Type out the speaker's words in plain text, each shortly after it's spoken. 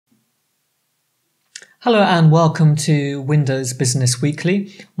Hello and welcome to Windows Business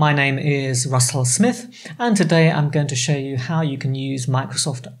Weekly. My name is Russell Smith and today I'm going to show you how you can use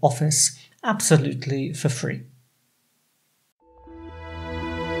Microsoft Office absolutely for free.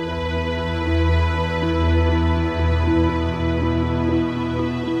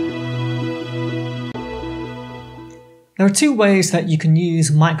 There are two ways that you can use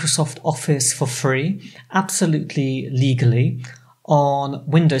Microsoft Office for free, absolutely legally, on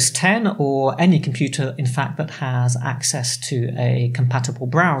Windows 10 or any computer, in fact, that has access to a compatible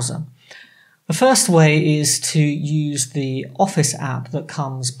browser. The first way is to use the Office app that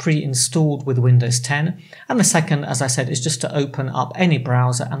comes pre-installed with Windows 10, and the second, as I said, is just to open up any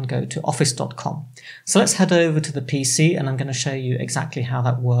browser and go to office.com. So let's head over to the PC and I'm going to show you exactly how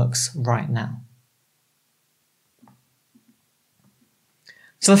that works right now.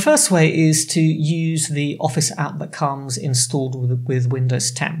 So the first way is to use the Office app that comes installed with Windows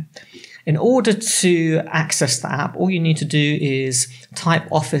 10. In order to access the app, all you need to do is type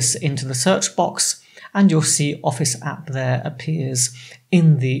Office into the search box and you'll see Office app there appears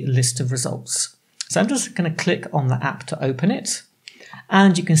in the list of results. So I'm just going to click on the app to open it.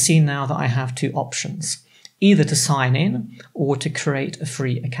 And you can see now that I have two options, either to sign in or to create a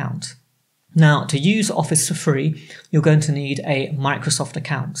free account. Now, to use Office for free, you're going to need a Microsoft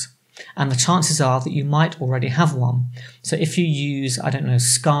account, and the chances are that you might already have one. So if you use, I don't know,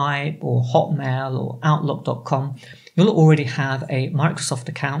 Skype or Hotmail or Outlook.com, you'll already have a Microsoft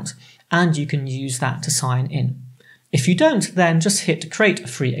account and you can use that to sign in. If you don't, then just hit create a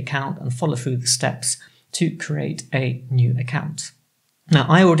free account and follow through the steps to create a new account. Now,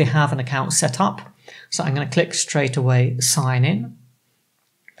 I already have an account set up, so I'm going to click straight away sign in.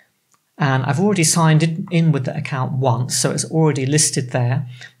 And I've already signed in with the account once, so it's already listed there.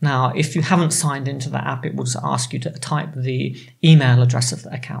 Now, if you haven't signed into the app, it will just ask you to type the email address of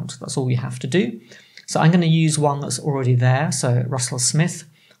the account. That's all you have to do. So I'm going to use one that's already there. So Russell Smith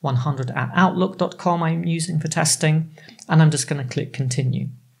 100@outlook.com I'm using for testing, and I'm just going to click continue.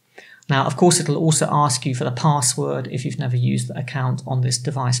 Now, of course, it'll also ask you for the password if you've never used the account on this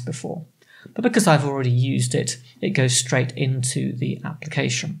device before. But because I've already used it, it goes straight into the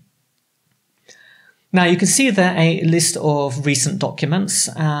application. Now you can see there a list of recent documents,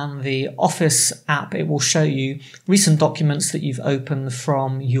 and the Office app, it will show you recent documents that you've opened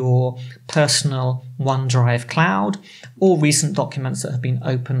from your personal OneDrive cloud or recent documents that have been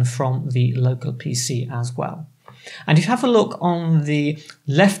opened from the local PC as well. And if you have a look on the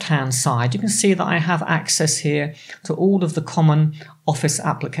left-hand side, you can see that I have access here to all of the common Office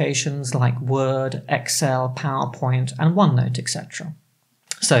applications like Word, Excel, PowerPoint, and OneNote, etc.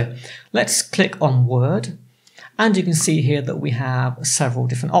 So let's click on Word, and you can see here that we have several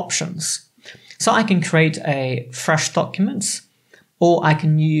different options. So I can create a fresh document, or I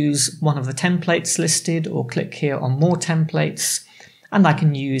can use one of the templates listed, or click here on more templates, and I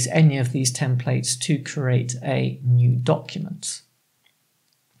can use any of these templates to create a new document.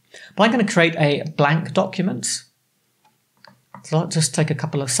 But I'm going to create a blank document. So I'll just take a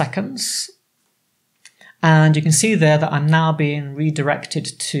couple of seconds. And you can see there that I'm now being redirected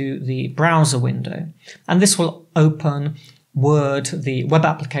to the browser window. And this will open Word, the web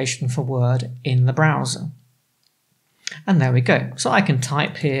application for Word, in the browser. And there we go. So I can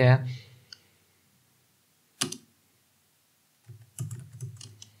type here.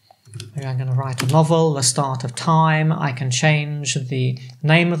 Maybe I'm going to write a novel, The Start of Time. I can change the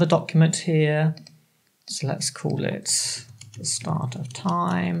name of the document here. So let's call it The Start of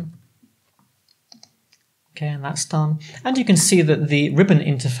Time. Okay, and that's done. And you can see that the ribbon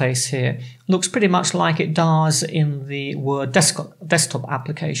interface here looks pretty much like it does in the Word desktop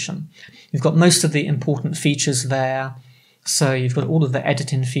application. You've got most of the important features there. So you've got all of the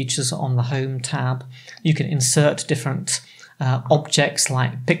editing features on the Home tab. You can insert different objects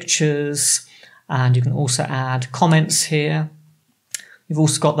like pictures, and you can also add comments here. You've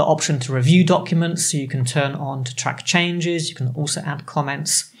also got the option to review documents, so you can turn on to track changes. You can also add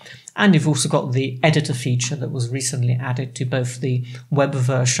comments. And you've also got the editor feature that was recently added to both the web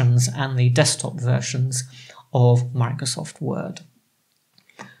versions and the desktop versions of Microsoft Word.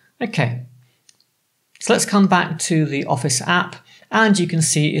 Okay, so let's come back to the Office app, and you can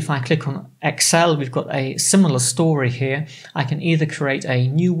see if I click on Excel, we've got a similar story here. I can either create a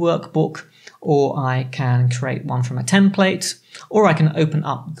new workbook, or I can create one from a template, or I can open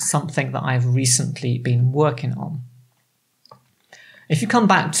up something that I've recently been working on. If you come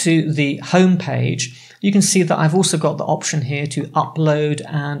back to the home page, you can see that I've also got the option here to upload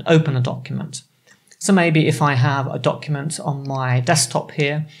and open a document. So maybe if I have a document on my desktop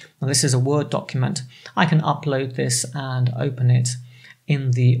here, and this is a Word document, I can upload this and open it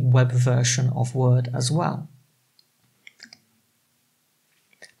in the web version of Word as well.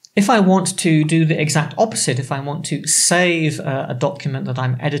 If I want to do the exact opposite, if I want to save a document that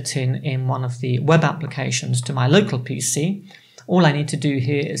I'm editing in one of the web applications to my local PC, all I need to do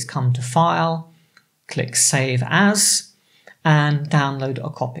here is come to File, click Save As, and download a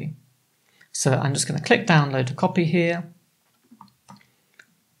copy. So I'm just going to click Download a copy here,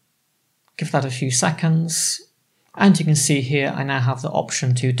 give that a few seconds, and you can see here I now have the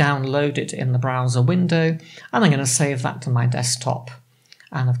option to download it in the browser window, and I'm going to save that to my desktop.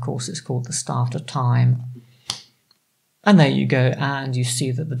 And of course it's called the start of time. And there you go, and you see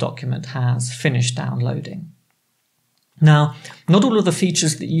that the document has finished downloading. Now, not all of the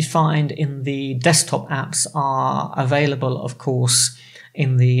features that you find in the desktop apps are available, of course,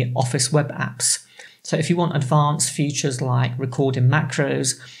 in the Office web apps. So if you want advanced features like recording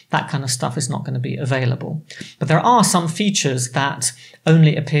macros, that kind of stuff is not going to be available. But there are some features that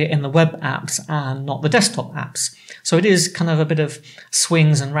only appear in the web apps and not the desktop apps. So it is kind of a bit of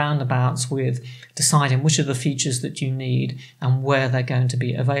swings and roundabouts with deciding which of the features that you need and where they're going to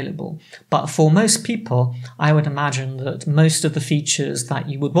be available. But for most people, I would imagine that most of the features that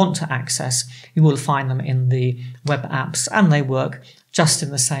you would want to access, you will find them in the web apps, and they work just in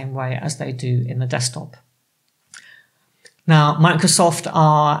the same way as they do in the desktop. Now, Microsoft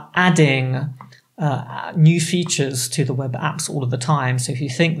are adding new features to the web apps all of the time. So if you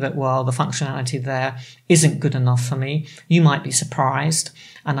think that, well, the functionality there isn't good enough for me, you might be surprised.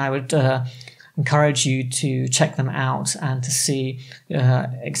 And I would encourage you to check them out and to see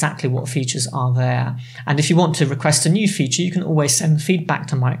exactly what features are there. And if you want to request a new feature, you can always send feedback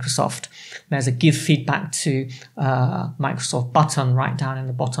to Microsoft. There's a Give Feedback to Microsoft button right down in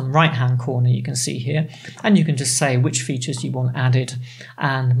the bottom right-hand corner you can see here. And you can just say which features you want added,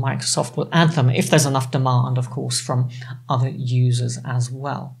 and Microsoft will add them if there's enough demand, of course, from other users as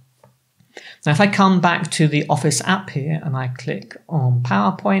well. Now, if I come back to the Office app here and I click on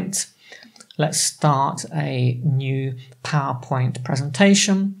PowerPoint, let's start a new PowerPoint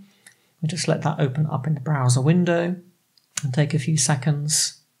presentation. We just let that open up in the browser window and take a few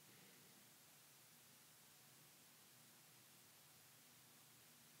seconds.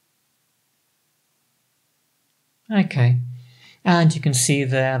 Okay, and you can see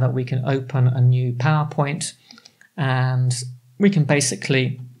there that we can open a new PowerPoint, and we can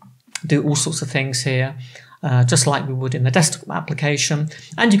basically do all sorts of things here. Just like we would in the desktop application.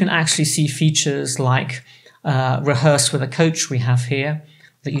 And you can actually see features like Rehearse with a Coach we have here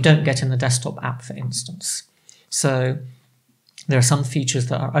that you don't get in the desktop app, for instance. So there are some features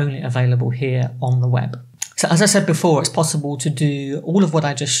that are only available here on the web. So as I said before, it's possible to do all of what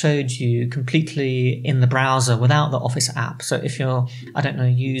I just showed you completely in the browser without the Office app. So if you're, I don't know,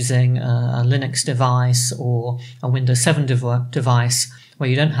 using a Linux device or a Windows 7 device, where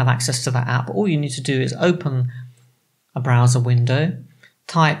you don't have access to that app, all you need to do is open a browser window,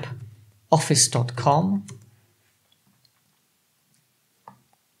 type office.com.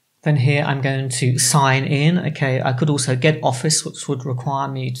 Then here I'm going to sign in. Okay, I could also get Office, which would require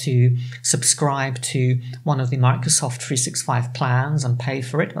me to subscribe to one of the Microsoft 365 plans and pay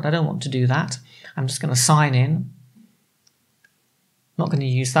for it, but I don't want to do that. I'm just going to sign in. I'm not going to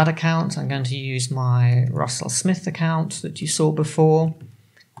use that account. I'm going to use my Russell Smith account that you saw before.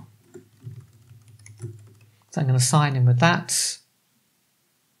 So I'm going to sign in with that.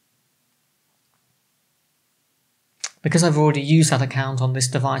 Because I've already used that account on this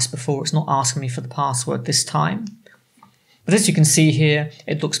device before, it's not asking me for the password this time. But as you can see here,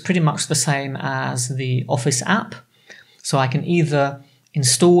 it looks pretty much the same as the Office app. So I can either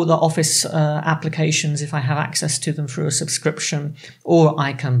install the Office applications if I have access to them through a subscription, or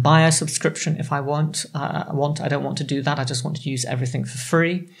I can buy a subscription if I want. I don't want to do that, I just want to use everything for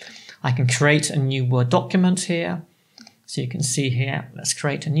free. I can create a new Word document here. So you can see here, let's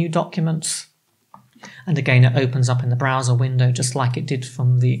create a new document. And again, it opens up in the browser window just like it did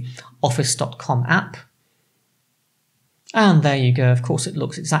from the Office.com app. And there you go. Of course, it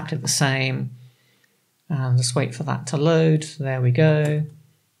looks exactly the same. And just wait for that to load. There we go.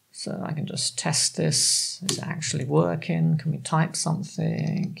 So I can just test this. Is it actually working? Can we type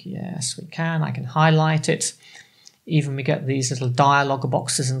something? Yes, we can. I can highlight it. Even we get these little dialog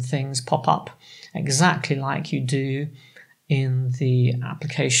boxes and things pop up exactly like you do in the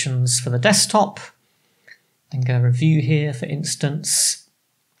applications for the desktop. And go review here, for instance.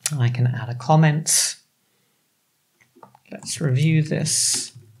 I can add a comment. Let's review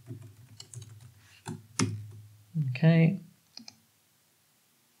this. Okay.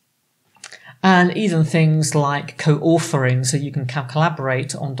 And even things like co-authoring, so you can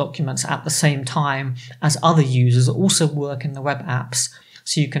collaborate on documents at the same time as other users, also work in the web apps.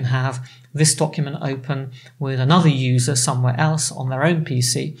 So you can have this document open with another user somewhere else on their own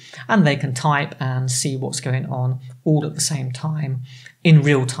PC, and they can type and see what's going on all at the same time, in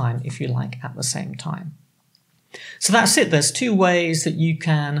real time, if you like, at the same time. So that's it. There's two ways that you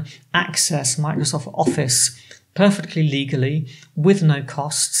can access Microsoft Office perfectly legally with no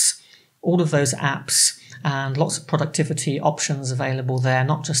costs. All of those apps and lots of productivity options available there,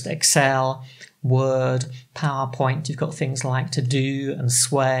 not just Excel, Word, PowerPoint. You've got things like To Do and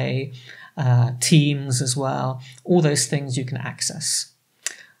Sway, Teams as well. All those things you can access.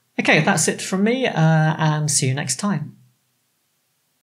 Okay, that's it from me, and see you next time.